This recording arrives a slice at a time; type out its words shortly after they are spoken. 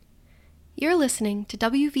You're listening to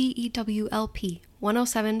WVEWLP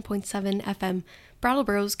 107.7 FM,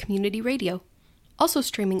 Brattleboro's Community Radio, also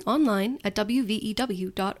streaming online at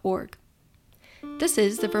wvew.org. This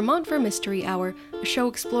is the Vermont Vermystery Hour, a show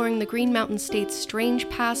exploring the Green Mountain State's strange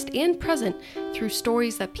past and present through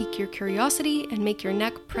stories that pique your curiosity and make your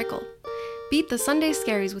neck prickle. Beat the Sunday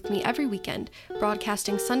Scaries with me every weekend,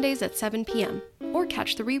 broadcasting Sundays at 7 p.m., or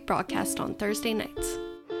catch the rebroadcast on Thursday nights.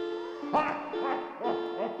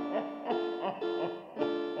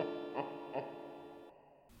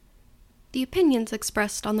 The opinions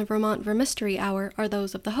expressed on the Vermont Vermystery Hour are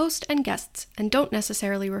those of the host and guests and don't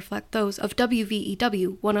necessarily reflect those of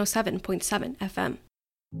WVEW 107.7 FM.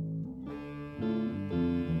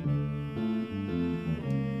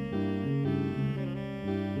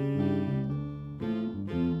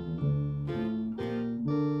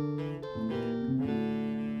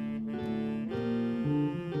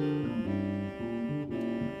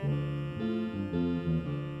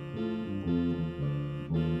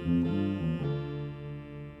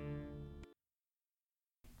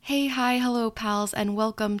 Hey, hi, hello, pals, and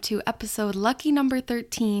welcome to episode lucky number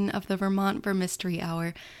 13 of the Vermont Vermystery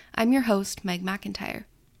Hour. I'm your host, Meg McIntyre.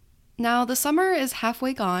 Now, the summer is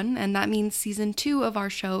halfway gone, and that means season 2 of our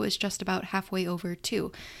show is just about halfway over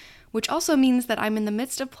too, which also means that I'm in the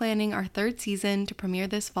midst of planning our third season to premiere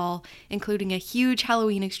this fall, including a huge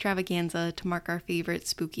Halloween extravaganza to mark our favorite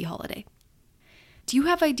spooky holiday. Do you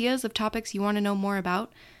have ideas of topics you want to know more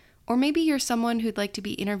about? Or maybe you're someone who'd like to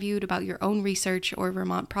be interviewed about your own research or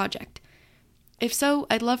Vermont project. If so,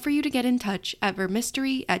 I'd love for you to get in touch at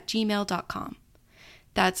vermystery@gmail.com.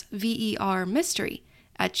 That's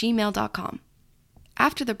vermystery@gmail.com.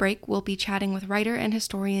 After the break, we'll be chatting with writer and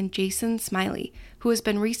historian Jason Smiley, who has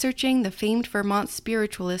been researching the famed Vermont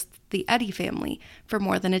spiritualist, the Eddy Family, for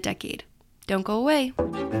more than a decade. Don't go away.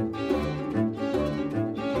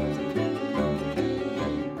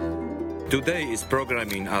 Today's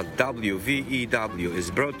programming at WVEW is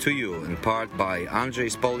brought to you in part by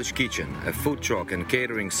Andrzej's Polish Kitchen, a food truck and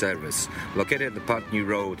catering service located at Putney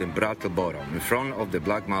Road in Brattleboro, in front of the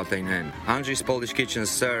Black Mountain Inn. Andrzej's Polish Kitchen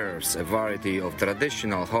serves a variety of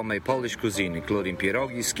traditional homemade Polish cuisine, including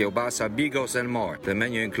pierogies, kiełbasa, bigos, and more. The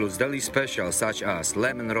menu includes deli specials such as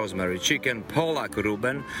lemon rosemary chicken, Polak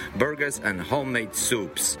Ruben, burgers, and homemade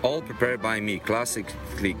soups, all prepared by me,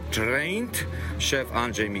 classically trained Chef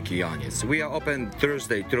Andrzej Mikijaniec. We are open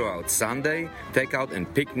Thursday throughout Sunday, takeout and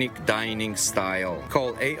picnic dining style.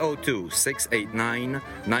 Call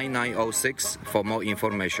 802-689-9906 for more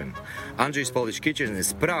information. Andrzej's Polish Kitchen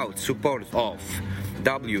is proud support of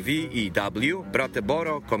WVEW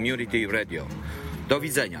Brattleboro Community Radio. Do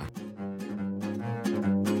widzenia.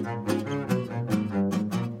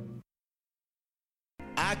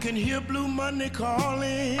 I can hear Blue Monday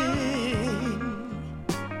calling,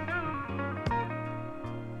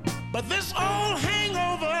 but this old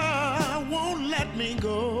hangover won't let me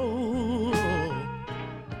go.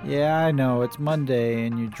 Yeah, I know, it's Monday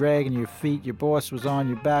and you're dragging your feet, your boss was on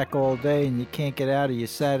your back all day and you can't get out of your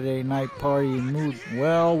Saturday night party mood.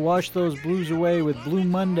 Well, wash those blues away with Blue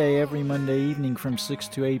Monday every Monday evening from 6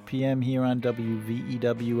 to 8 p.m. here on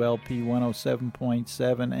WVEWLP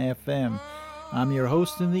 107.7 FM. I'm your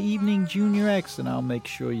host in the evening, Junior X, and I'll make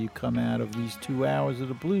sure you come out of these 2 hours of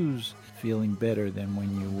the blues feeling better than when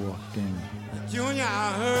you walked in. Junior,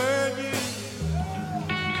 I heard you.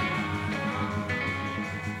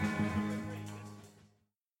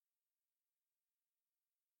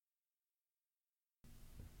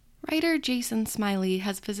 Writer Jason Smiley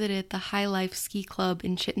has visited the High Life Ski Club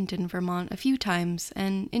in Chittenden, Vermont a few times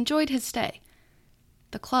and enjoyed his stay.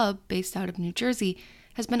 The club, based out of New Jersey,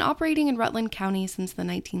 has been operating in Rutland County since the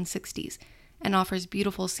 1960s and offers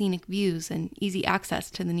beautiful scenic views and easy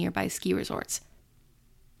access to the nearby ski resorts.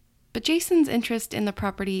 But Jason's interest in the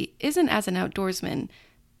property isn't as an outdoorsman,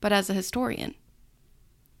 but as a historian.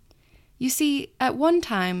 You see, at one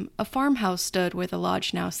time, a farmhouse stood where the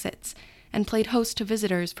lodge now sits and played host to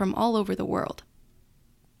visitors from all over the world.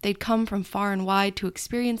 They'd come from far and wide to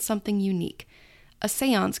experience something unique, a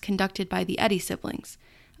seance conducted by the Eddy siblings,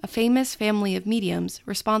 a famous family of mediums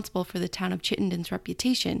responsible for the town of Chittenden's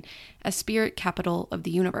reputation as spirit capital of the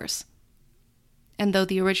universe. And though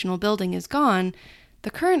the original building is gone, the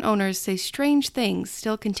current owners say strange things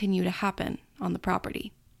still continue to happen on the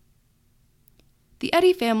property. The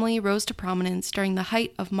Eddy family rose to prominence during the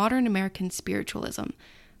height of modern American spiritualism,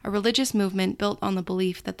 a religious movement built on the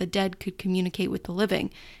belief that the dead could communicate with the living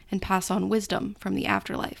and pass on wisdom from the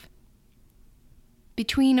afterlife.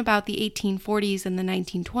 Between about the 1840s and the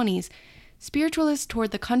 1920s, spiritualists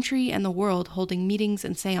toured the country and the world holding meetings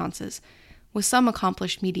and seances, with some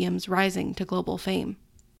accomplished mediums rising to global fame.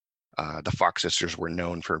 The Fox sisters were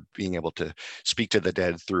known for being able to speak to the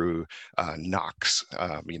dead through knocks.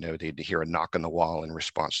 They'd hear a knock on the wall in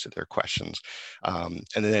response to their questions. And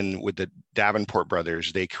then with the Davenport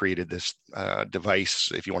brothers, they created this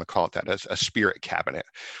device, if you want to call it that, a spirit cabinet,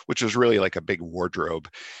 which was really like a big wardrobe.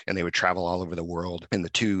 And they would travel all over the world. And the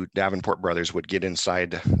two Davenport brothers would get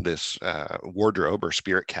inside this wardrobe or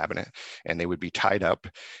spirit cabinet, and they would be tied up.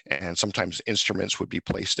 And sometimes instruments would be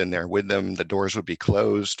placed in there with them. The doors would be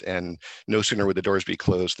closed, and no sooner would the doors be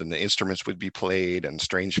closed than the instruments would be played, and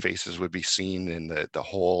strange faces would be seen in the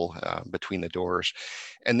hole between the doors.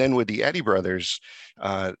 And then with the Eddy brothers,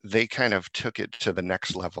 they kind of took it to the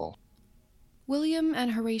next level. William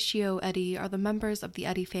and Horatio Eddy are the members of the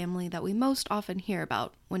Eddy family that we most often hear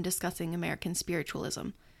about when discussing American spiritualism.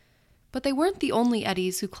 But they weren't the only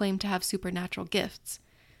Eddys who claimed to have supernatural gifts.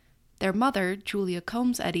 Their mother, Julia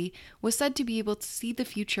Combs Eddy, was said to be able to see the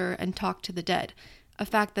future and talk to the dead, a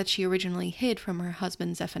fact that she originally hid from her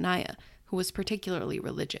husband Zephaniah, who was particularly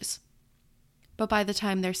religious. But by the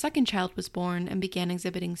time their second child was born and began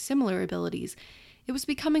exhibiting similar abilities, it was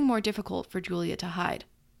becoming more difficult for Julia to hide.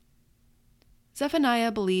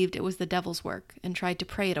 Zephaniah believed it was the devil's work and tried to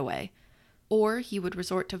pray it away, or he would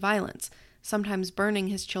resort to violence, sometimes burning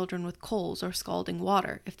his children with coals or scalding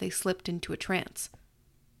water if they slipped into a trance.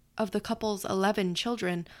 Of the couple's 11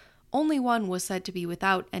 children, only one was said to be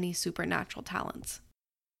without any supernatural talents.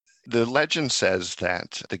 The legend says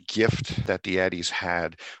that the gift that the Eddys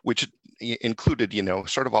had, which included,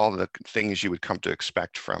 sort of all the things you would come to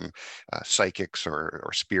expect from psychics or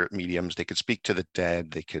spirit mediums. They could speak to the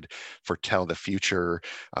dead. They could foretell the future,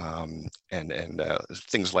 and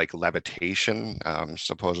things like levitation.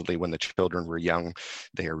 Supposedly, when the children were young,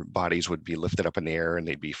 their bodies would be lifted up in the air and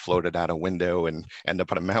they'd be floated out a window and end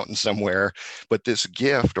up on a mountain somewhere. But this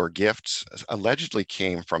gift or gifts allegedly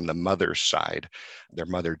came from the mother's side, their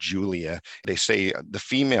mother Julia. They say the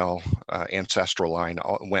female ancestral line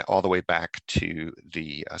went all the way back to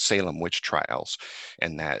the Salem witch trials,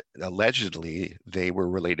 and that allegedly they were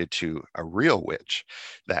related to a real witch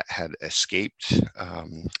that had escaped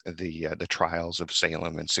the trials of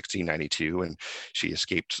Salem in 1692, and she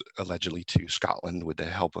escaped allegedly to Scotland with the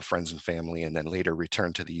help of friends and family, and then later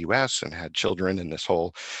returned to the U.S. and had children in this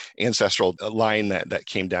whole ancestral line that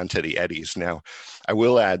came down to the Eddys. Now, I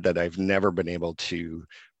will add that I've never been able to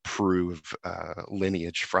prove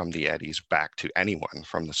lineage from the Eddys back to anyone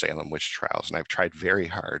from the Salem witch trials, and I've tried very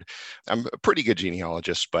hard. I'm a pretty good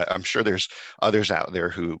genealogist, but I'm sure there's others out there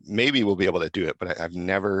who maybe will be able to do it, but I've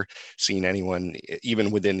never seen anyone, even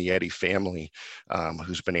within the Eddy family,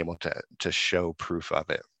 who's been able to show proof of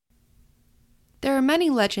it. There are many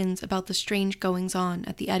legends about the strange goings-on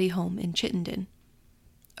at the Eddy home in Chittenden.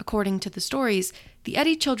 According to the stories, the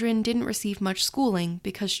Eddy children didn't receive much schooling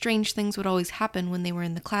because strange things would always happen when they were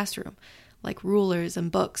in the classroom, like rulers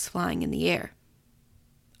and books flying in the air.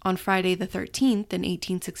 On Friday the 13th in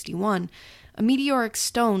 1861, a meteoric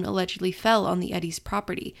stone allegedly fell on the Eddys'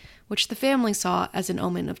 property, which the family saw as an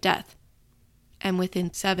omen of death. And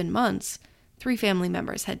within 7 months, 3 family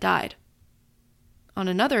members had died. On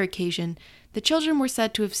another occasion, the children were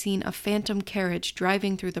said to have seen a phantom carriage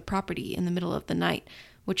driving through the property in the middle of the night,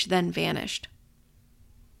 which then vanished.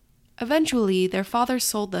 Eventually, their father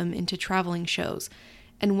sold them into traveling shows,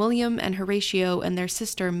 and William and Horatio and their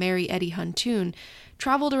sister Mary Eddy Huntoon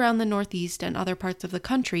traveled around the Northeast and other parts of the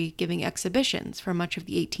country giving exhibitions for much of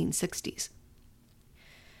the 1860s.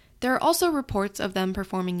 There are also reports of them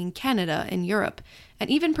performing in Canada and Europe,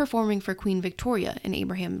 and even performing for Queen Victoria and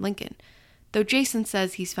Abraham Lincoln, though Jason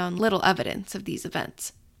says he's found little evidence of these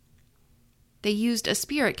events. They used a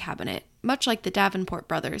spirit cabinet, much like the Davenport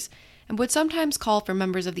brothers, and would sometimes call for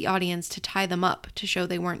members of the audience to tie them up to show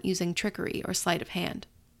they weren't using trickery or sleight of hand.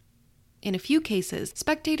 In a few cases,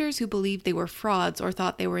 spectators who believed they were frauds or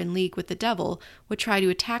thought they were in league with the devil would try to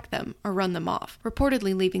attack them or run them off,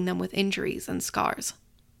 reportedly leaving them with injuries and scars.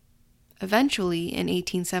 Eventually, in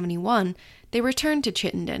 1871, they returned to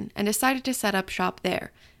Chittenden and decided to set up shop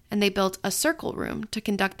there, and they built a circle room to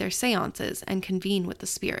conduct their seances and convene with the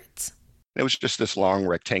spirits. It was just this long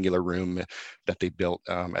rectangular room that they built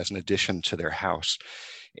as an addition to their house.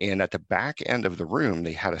 And at the back end of the room,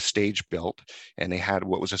 they had a stage built, and they had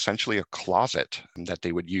what was essentially a closet that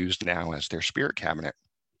they would use now as their spirit cabinet.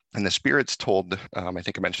 And the spirits told, I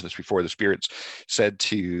think I mentioned this before, the spirits said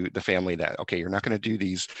to the family that, okay, you're not going to do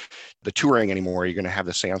the touring anymore. You're going to have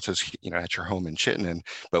the seances, at your home in Chittenden.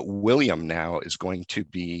 But William now is going to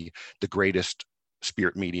be the greatest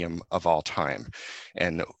spirit medium of all time.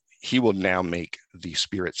 And he will now make the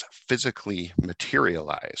spirits physically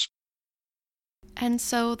materialize. And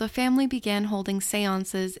so the family began holding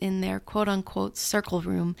seances in their quote-unquote circle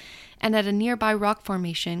room and at a nearby rock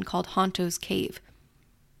formation called Honto's Cave.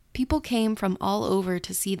 People came from all over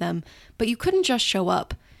to see them, but you couldn't just show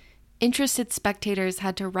up. Interested spectators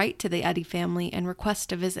had to write to the Eddy family and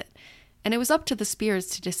request a visit, and it was up to the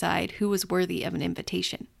spirits to decide who was worthy of an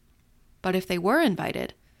invitation. But if they were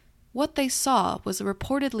invited, what they saw was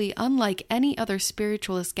reportedly unlike any other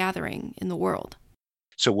spiritualist gathering in the world.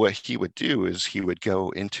 So what he would do is he would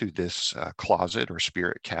go into this closet or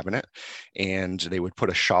spirit cabinet, and they would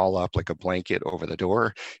put a shawl up like a blanket over the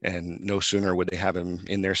door. And no sooner would they have him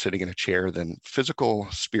in there sitting in a chair than physical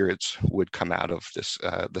spirits would come out of this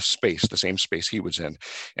the space, the same space he was in,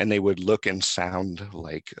 and they would look and sound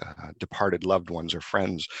like departed loved ones or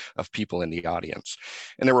friends of people in the audience.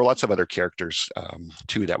 And there were lots of other characters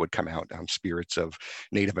too that would come out. Spirits of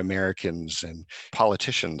Native Americans and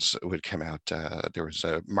politicians would come out. There was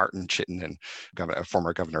Martin Chittenden, a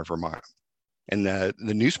former governor of Vermont. And the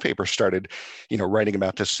newspaper started, writing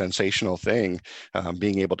about this sensational thing,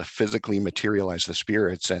 being able to physically materialize the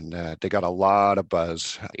spirits. And they got a lot of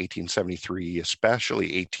buzz, 1873, especially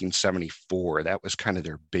 1874. That was kind of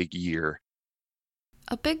their big year.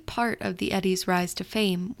 A big part of the Eddys' rise to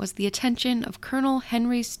fame was the attention of Colonel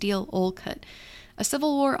Henry Steele Olcott, a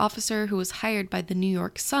Civil War officer who was hired by the New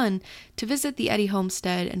York Sun to visit the Eddy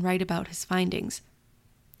homestead and write about his findings.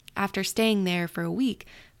 After staying there for a week,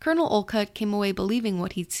 Colonel Olcott came away believing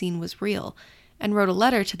what he'd seen was real, and wrote a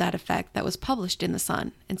letter to that effect that was published in the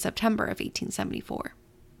Sun in September of 1874.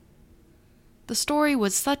 The story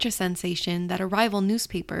was such a sensation that a rival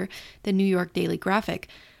newspaper, the New York Daily Graphic,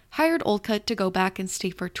 hired Olcott to go back and stay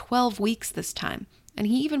for 12 weeks this time, and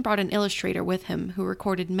he even brought an illustrator with him who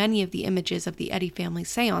recorded many of the images of the Eddy family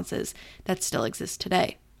seances that still exist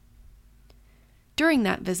today. During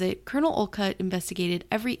that visit, Colonel Olcott investigated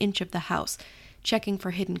every inch of the house, checking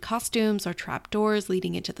for hidden costumes or trapdoors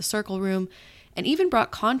leading into the circle room, and even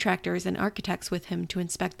brought contractors and architects with him to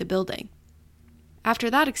inspect the building.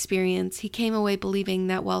 After that experience, he came away believing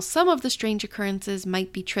that while some of the strange occurrences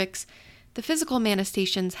might be tricks, the physical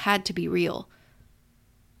manifestations had to be real.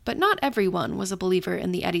 But not everyone was a believer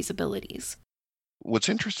in the Eddys' abilities. What's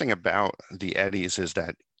interesting about the Eddys is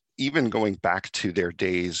that even going back to their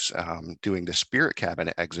days doing the spirit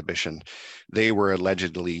cabinet exhibition, they were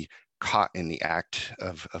allegedly caught in the act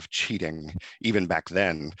of cheating even back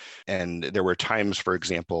then. And there were times, for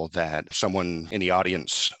example, that someone in the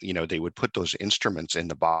audience, they would put those instruments in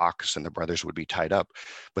the box and the brothers would be tied up,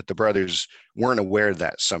 but the brothers weren't aware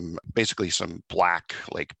that some black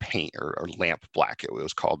like paint or lamp black, it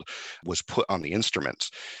was called, was put on the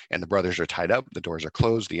instruments. And the brothers are tied up, the doors are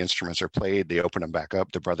closed, the instruments are played, they open them back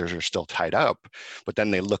up, the brothers are still tied up, but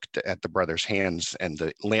then they looked at the brothers' hands and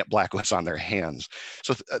the lamp black was on their hands.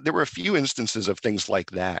 So there were a few instances of things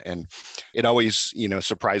like that. And it always,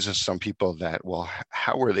 surprises some people that, well,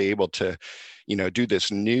 how were they able to, do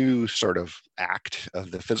this new sort of act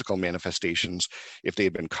of the physical manifestations if they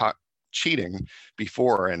had been caught cheating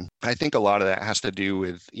before? And I think a lot of that has to do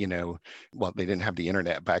with, they didn't have the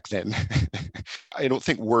internet back then. I don't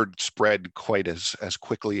think word spread quite as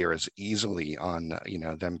quickly or as easily on,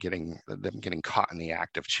 them getting caught in the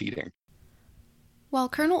act of cheating. While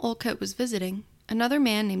Colonel Olcott was visiting, another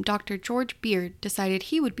man named Dr. George Beard decided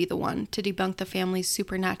he would be the one to debunk the family's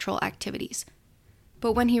supernatural activities.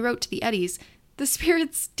 But when he wrote to the Eddys, the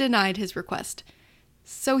spirits denied his request.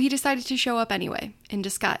 So he decided to show up anyway, in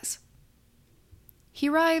disguise. He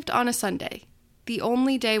arrived on a Sunday, the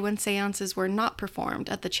only day when seances were not performed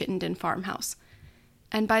at the Chittenden farmhouse.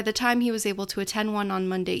 And by the time he was able to attend one on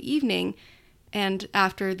Monday evening, and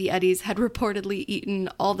after the Eddys had reportedly eaten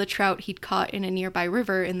all the trout he'd caught in a nearby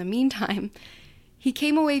river in the meantime, he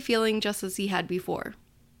came away feeling just as he had before,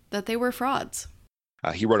 that they were frauds.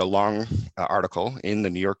 He wrote a long article in the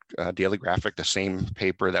New York Daily Graphic, the same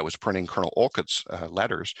paper that was printing Colonel Olcott's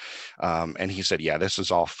letters. And he said, yeah, this is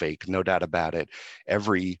all fake, no doubt about it.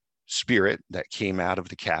 Every spirit that came out of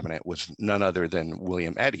the cabinet was none other than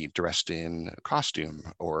William Eddy, dressed in costume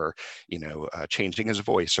or, changing his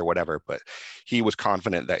voice or whatever. But he was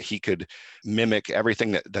confident that he could mimic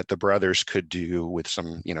everything that the brothers could do with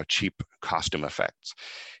some, cheap costume effects.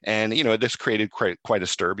 And, this created quite a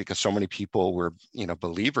stir because so many people were,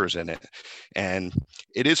 believers in it. And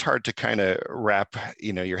it is hard to kind of wrap,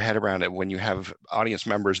 your head around it when you have audience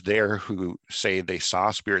members there who say they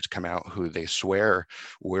saw spirits come out, who they swear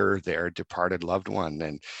were their departed loved one.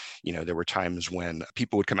 And, there were times when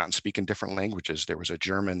people would come out and speak in different languages. There was a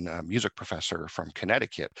German music professor from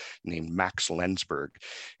Connecticut named Max Lensberg,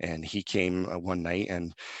 and he came one night,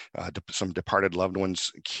 and some departed loved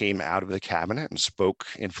ones came out of the cabinet and spoke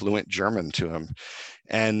in fluent German to him.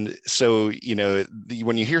 And so,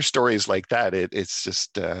 when you hear stories like that, it's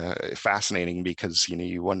just fascinating, because,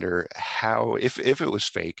 you wonder how, if it was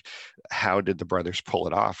fake, how did the brothers pull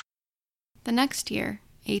it off? The next year,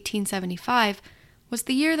 1875, was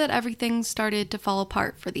the year that everything started to fall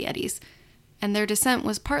apart for the Eddys, and their descent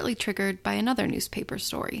was partly triggered by another newspaper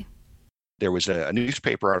story. There was a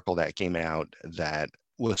newspaper article that came out that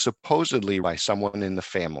was supposedly by someone in the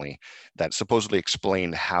family that supposedly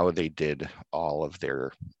explained how they did all of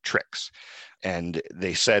their tricks. And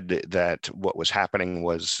they said that what was happening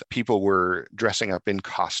was people were dressing up in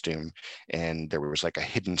costume, and there was like a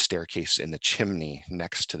hidden staircase in the chimney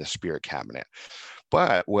next to the spirit cabinet.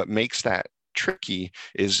 But what makes that tricky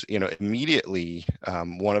is, immediately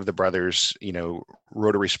one of the brothers,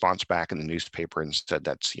 wrote a response back in the newspaper and said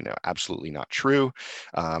that's, absolutely not true.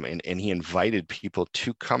 And he invited people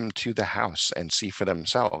to come to the house and see for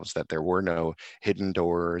themselves that there were no hidden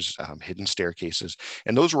doors, hidden staircases.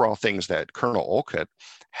 And those were all things that Colonel Olcott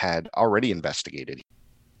had already investigated.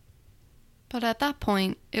 But at that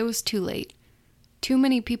point, it was too late. Too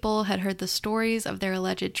many people had heard the stories of their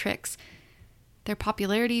alleged tricks. Their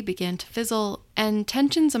popularity began to fizzle, and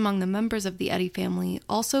tensions among the members of the Eddy family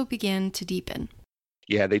also began to deepen.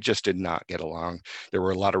 Yeah, they just did not get along. There were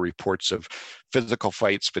a lot of reports of physical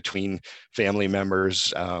fights between family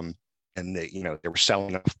members, and they were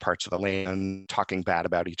selling off parts of the land, talking bad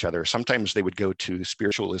about each other. Sometimes they would go to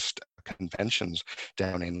spiritualist conventions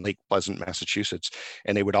down in Lake Pleasant, Massachusetts,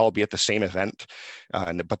 and they would all be at the same event,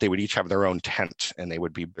 but they would each have their own tent, and they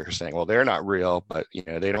would be saying, well, they're not real, but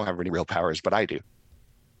they don't have any real powers, but I do.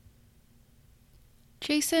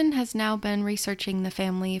 Jason has now been researching the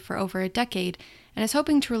family for over a decade and is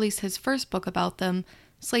hoping to release his first book about them,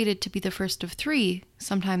 slated to be the first of 3,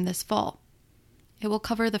 sometime this fall. It will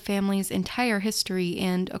cover the family's entire history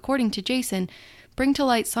and, according to Jason, bring to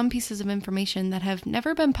light some pieces of information that have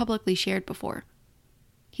never been publicly shared before.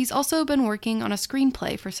 He's also been working on a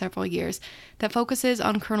screenplay for several years that focuses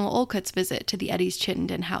on Colonel Olcott's visit to the Eddys'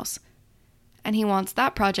 Chittenden house. And he wants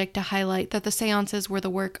that project to highlight that the seances were the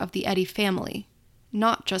work of the Eddy family,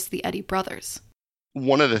 not just the Eddy brothers.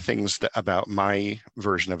 One of the things about my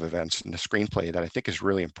version of events in the screenplay that I think is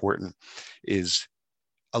really important is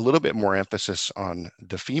a little bit more emphasis on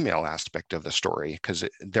the female aspect of the story, because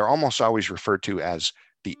they're almost always referred to as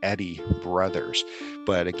the Eddy brothers.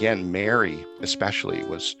 But again, Mary especially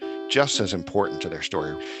was just as important to their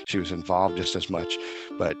story. She was involved just as much,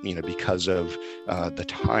 but because of the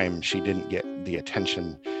time, she didn't get the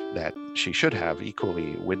attention that she should have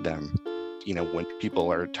equally with them. When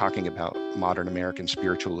people are talking about modern American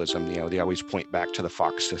spiritualism, they always point back to the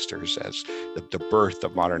Fox sisters as the birth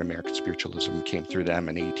of modern American spiritualism came through them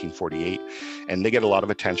in 1848. And they get a lot of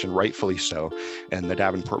attention, rightfully so, and the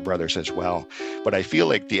Davenport brothers as well. But I feel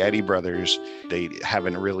like the Eddy brothers, they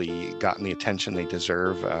haven't really gotten the attention they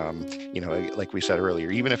deserve. Like we said earlier,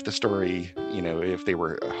 even if the story, if they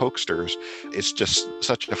were hoaxsters, it's just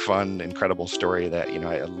such a fun, incredible story that,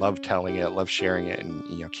 I love telling it, love sharing it, and,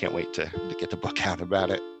 can't wait to get the book out about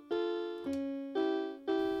it.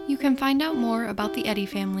 You can find out more about the Eddy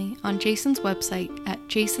family on Jason's website at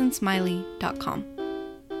jasonsmiley.com.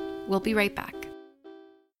 We'll be right back.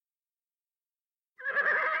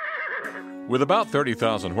 With about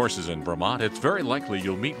 30,000 horses in Vermont, it's very likely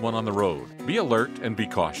you'll meet one on the road. Be alert and be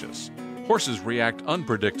cautious. Horses react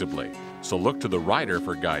unpredictably, so look to the rider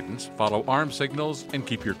for guidance, follow arm signals, and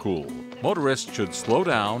keep your cool. Motorists should slow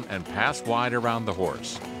down and pass wide around the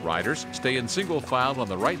horse. Riders, stay in single file on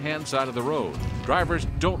the right-hand side of the road. Drivers,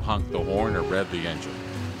 don't honk the horn or rev the engine.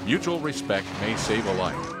 Mutual respect may save a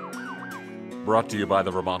life. Brought to you by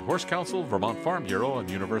the Vermont Horse Council, Vermont Farm Bureau, and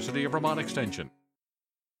University of Vermont Extension.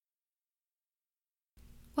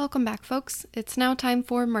 Welcome back, folks. It's now time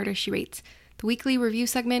for Murder, She Rates, the weekly review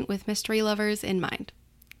segment with mystery lovers in mind.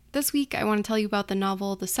 This week, I want to tell you about the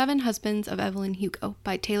novel The 7 Husbands of Evelyn Hugo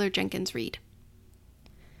by Taylor Jenkins Reid.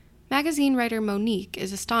 Magazine writer Monique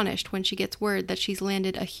is astonished when she gets word that she's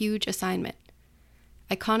landed a huge assignment.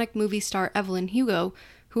 Iconic movie star Evelyn Hugo,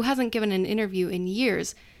 who hasn't given an interview in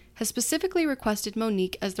years, has specifically requested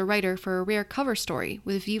Monique as the writer for a rare cover story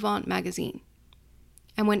with Vivant magazine.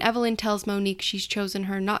 And when Evelyn tells Monique she's chosen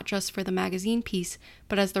her not just for the magazine piece,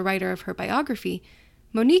 but as the writer of her biography,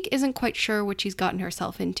 Monique isn't quite sure what she's gotten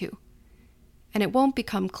herself into. And it won't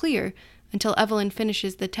become clear until Evelyn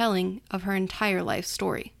finishes the telling of her entire life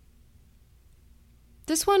story.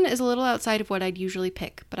 This one is a little outside of what I'd usually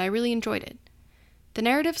pick, but I really enjoyed it. The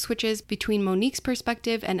narrative switches between Monique's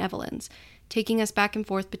perspective and Evelyn's, taking us back and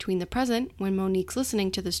forth between the present, when Monique's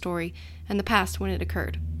listening to the story, and the past when it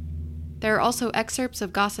occurred. There are also excerpts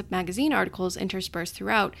of gossip magazine articles interspersed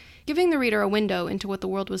throughout, giving the reader a window into what the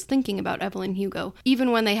world was thinking about Evelyn Hugo,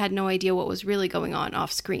 even when they had no idea what was really going on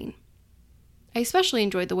off-screen. I especially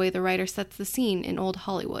enjoyed the way the writer sets the scene in old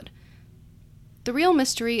Hollywood. The real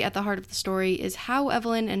mystery at the heart of the story is how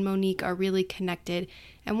Evelyn and Monique are really connected,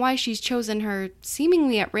 and why she's chosen her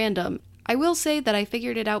seemingly at random. I will say that I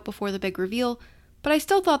figured it out before the big reveal, but I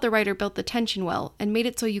still thought the writer built the tension well and made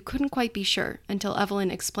it so you couldn't quite be sure until Evelyn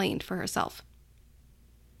explained for herself.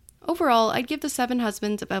 Overall, I'd give The 7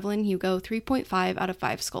 Husbands of Evelyn Hugo 3.5 out of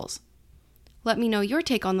 5 skulls. Let me know your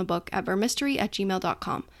take on the book at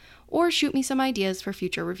vermystery@gmail.com, or shoot me some ideas for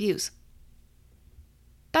future reviews.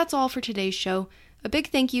 That's all for today's show. A big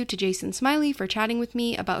thank you to Jason Smiley for chatting with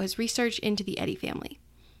me about his research into the Eddy family.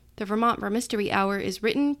 The Vermont Vermystery Hour is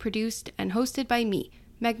written, produced, and hosted by me,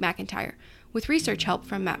 Meg McIntyre, with research help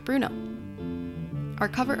from Matt Bruno. Our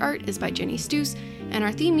cover art is by Jenny Stoos, and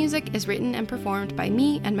our theme music is written and performed by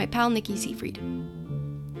me and my pal Nikki Seafried.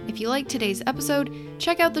 If you liked today's episode,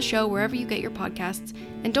 check out the show wherever you get your podcasts,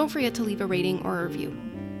 and don't forget to leave a rating or a review.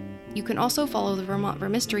 You can also follow the Vermont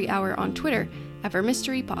Vermystery Hour on Twitter at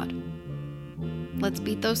VermysteryPod. Let's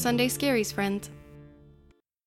beat those Sunday scaries, friends.